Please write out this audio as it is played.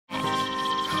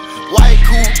White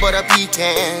coupe but a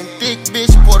pecan, thick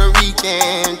bitch Puerto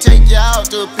Rican. Take you out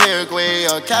to Paraguay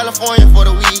or California for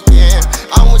the weekend.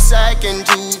 I'm with Sack and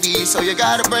Juvie, so you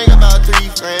gotta bring about 3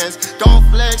 friends. Don't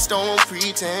flex, don't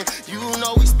pretend, you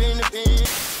know we spin the pen.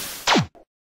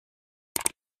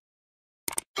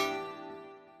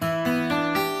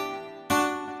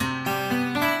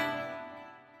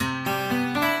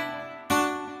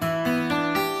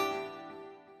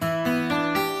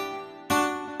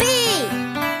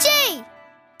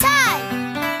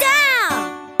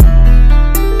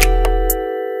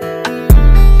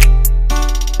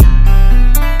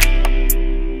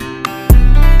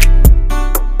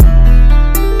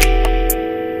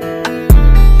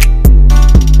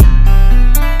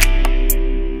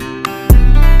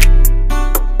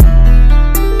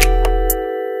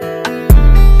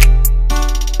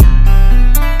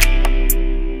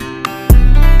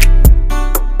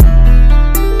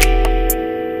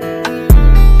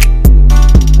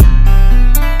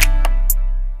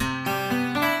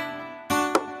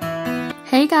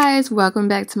 Hey guys, welcome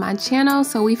back to my channel.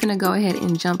 So we're gonna go ahead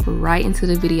and jump right into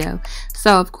the video.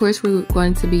 So of course we're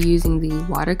going to be using the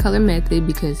watercolor method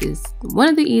because it's one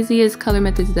of the easiest color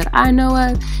methods that I know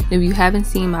of. If you haven't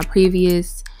seen my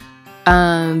previous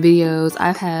videos,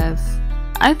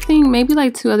 I think maybe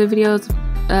like 2 other videos,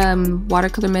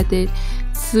 watercolor method.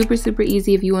 Super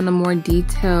easy. If you want a more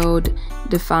detailed,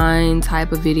 defined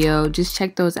type of video, just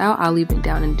check those out. I'll leave it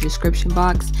down in the description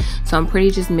box. So I'm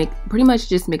pretty much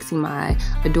just mixing my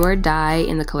Adore dye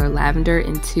in the color lavender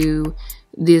into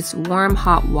this warm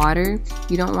hot water.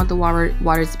 You don't want the water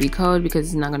to be cold because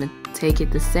it's not going to take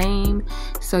it the same.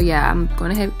 So yeah, I'm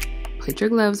going ahead, put your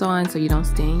gloves on so you don't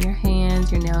stain your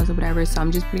hands, your nails, or whatever. So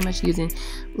I'm just pretty much using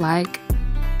like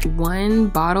 1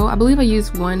 bottle. I believe I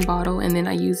used 1 bottle and then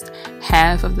I used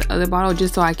half of the other bottle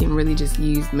just so I can really just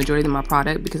use the majority of my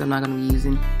product because I'm not going to be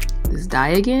using this dye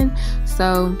again.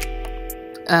 So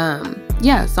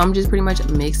yeah, so I'm just pretty much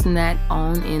mixing that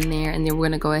on in there, and then we're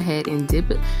gonna go ahead and dip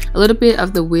a little bit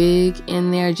of the wig in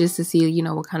there just to see, you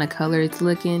know, what kind of color it's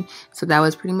looking. So that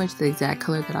was pretty much the exact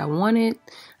color that I wanted,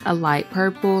 a light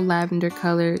purple lavender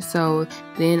color. So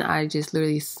then I just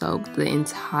literally soaked the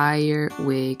entire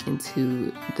wig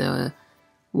into the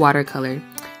watercolor.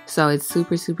 So it's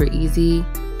super easy,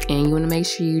 and you want to make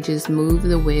sure you just move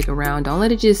the wig around. Don't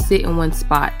let it just sit in one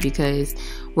spot, because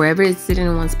wherever it's sitting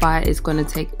in one spot, it's going to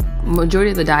take majority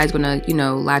of the dye is going to, you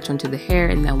know, latch onto the hair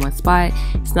in that one spot.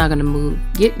 It's not going to move,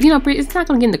 it's not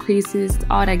going to get in the creases,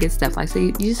 all that good stuff. Like, so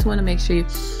you just want to make sure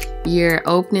you're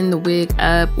opening the wig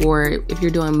up, or if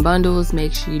you're doing bundles,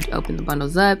 make sure you open the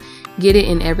bundles up, get it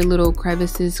in every little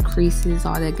crevices, creases,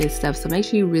 all that good stuff. So make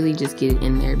sure you really just get it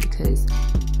in there, because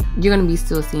you're going to be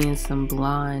still seeing some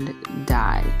blonde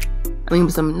dye. I mean,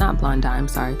 not blonde dye, I'm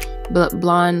sorry, but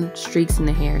blonde streaks in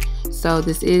the hair. So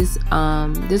this is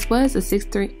this was a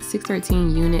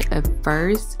 613 unit at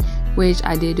first, which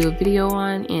I did do a video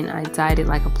on, and I dyed it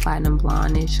like a platinum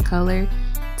blondish color,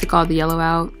 took all the yellow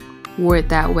out, wore it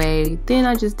that way. Then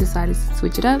I just decided to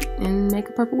switch it up and make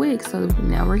a purple wig. So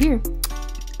now we're here.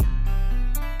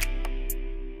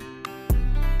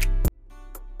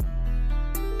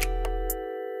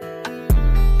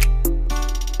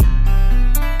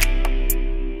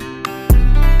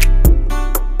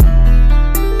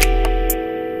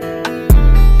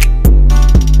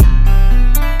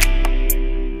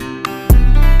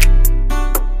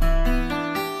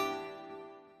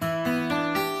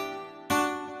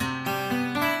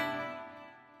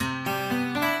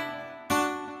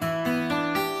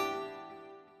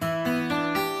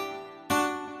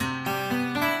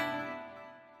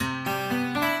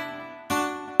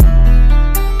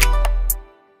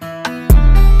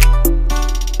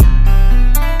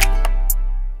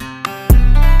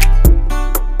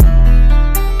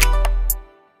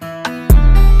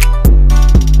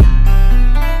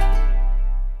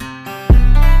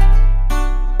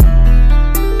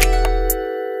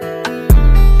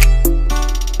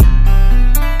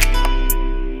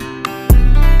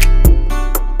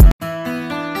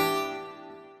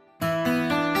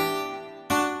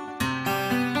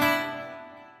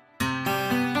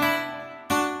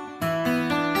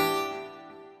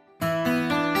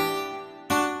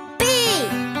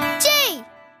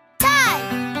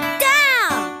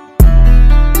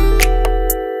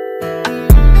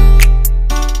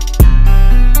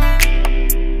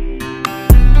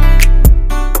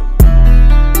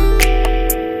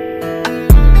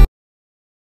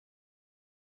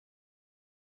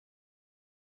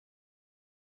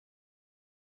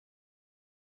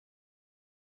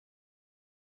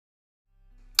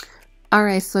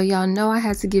 Alright, so y'all know I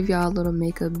had to give y'all a little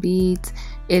makeup beat.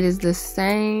 It is the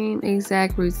same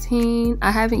exact routine.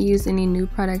 I haven't used any new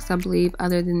products, I believe,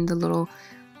 other than the little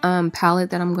palette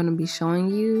that I'm going to be showing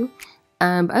you.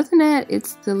 But other than that,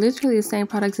 it's literally the same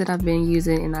products that I've been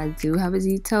using, and I do have a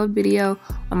detailed video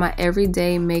on my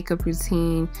everyday makeup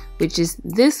routine, which is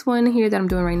this one here that I'm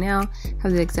doing right now.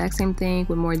 Have the exact same thing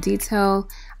with more detail.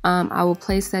 I will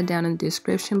place that down in the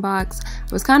description box.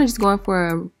 I was kind of just going for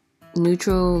a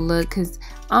neutral look because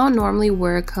I don't normally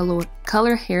wear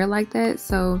color hair like that,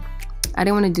 so I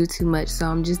didn't want to do too much.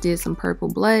 So I just did some purple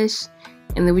blush.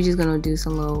 And then we're just gonna do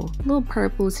some little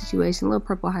purple situation, little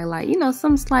purple highlight, you know,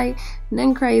 some slight,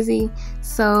 nothing crazy.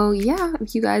 So yeah,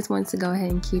 if you guys want to go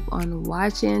ahead and keep on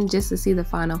watching just to see the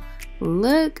final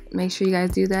look, make sure you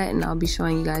guys do that, and I'll be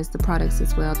showing you guys the products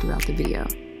as well throughout the video.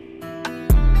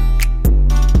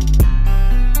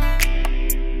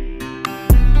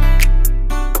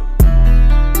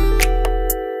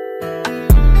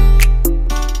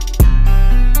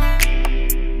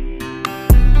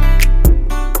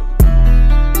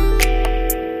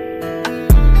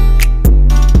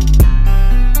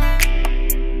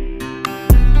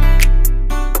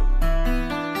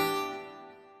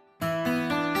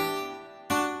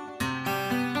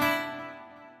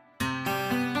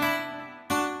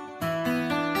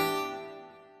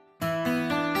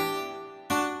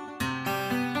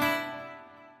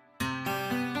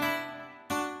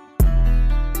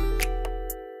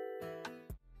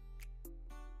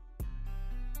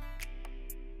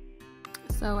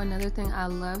 So another thing, I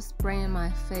love spraying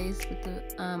my face with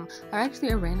the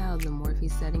I ran out of the Morphe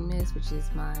setting mist, which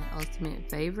is my ultimate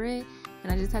favorite,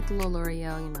 and I just had the little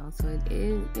L'Oreal, you know, so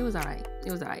it was alright.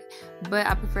 It was alright, but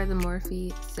I prefer the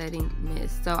Morphe setting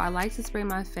mist. So I like to spray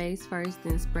my face first,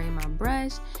 then spray my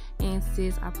brush. And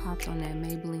sis, I popped on that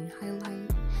Maybelline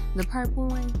highlight, the purple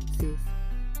one, sis.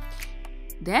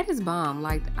 That is bomb.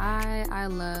 Like I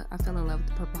fell in love with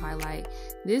the purple highlight.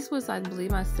 This was, I believe,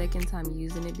 my second time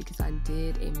using it because I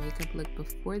did a makeup look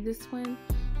before this one,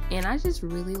 and I just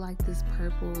really like this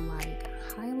purple like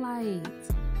highlight.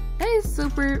 That is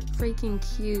super freaking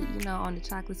cute, you know, on the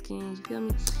chocolate skin, you feel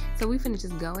me? So we finna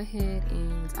just go ahead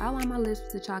and outline my lips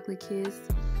with the Chocolate Kiss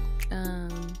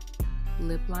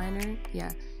lip liner.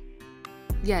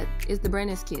 Yeah, it's the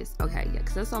brand is Kiss. Okay, yeah,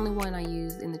 because that's the only one I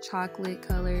used in the chocolate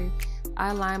color.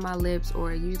 I line my lips,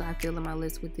 or usually I fill in my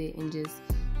lips with it and just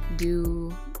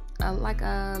do like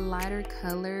a lighter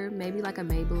color, maybe like a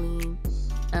Maybelline,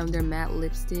 their matte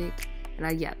lipstick.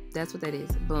 And yeah, that's what that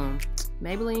is. Boom,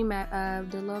 Maybelline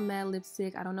matte, the little matte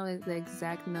lipstick. I don't know the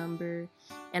exact number,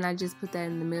 and I just put that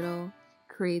in the middle,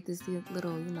 create this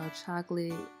little, you know,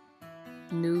 chocolate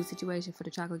nude situation for the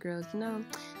chocolate girls, you know.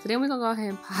 So then we're gonna go ahead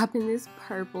and pop in this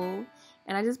purple,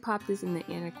 and I just popped this in the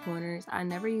inner corners. I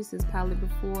never used this palette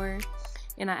before,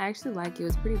 and I actually like it. It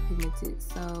was pretty pigmented,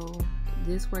 so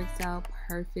this works out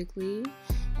perfectly.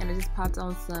 And I just popped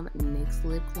on some NYX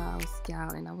lip gloss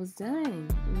Scout, and I was done.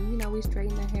 And, you know, we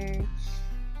straightened the hair.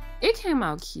 It came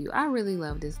out cute. I really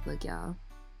love this look, y'all.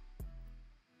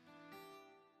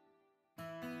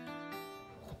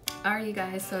 Alright, you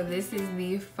guys, so this is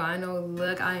the final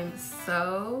look. I am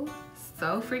so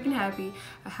freaking happy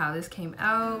at how this came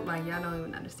out. Like, y'all don't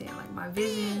even understand, like, my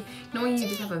vision. You know when you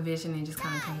just have a vision and it just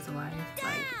kind of comes to life?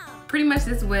 Like, pretty much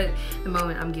this is what the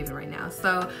moment I'm giving right now.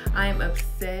 So I am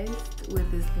obsessed with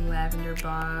this lavender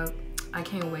bob. I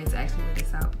can't wait to actually wear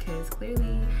this out because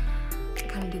clearly I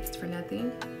kind of did this for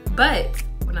nothing. But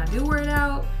when I do wear it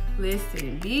out,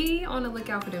 listen, be on the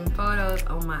lookout for them photos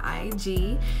on my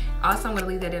IG. Also, I'm going to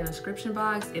leave that in the description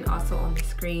box and also on the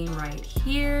screen right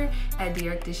here at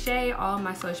DerikaDashay. All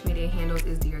my social media handles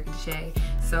is DerikaDashay.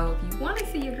 So if you want to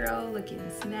see your girl looking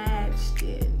snatched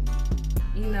and,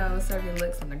 you know, serving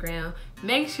looks on the ground,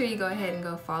 make sure you go ahead and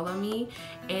go follow me.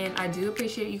 And I do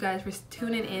appreciate you guys for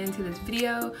tuning in to this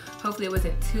video. Hopefully it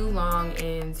wasn't too long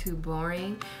and too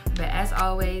boring. But as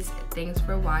always, thanks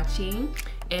for watching.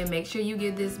 And make sure you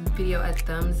give this video a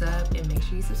thumbs up and make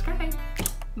sure you subscribe.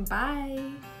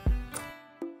 Bye.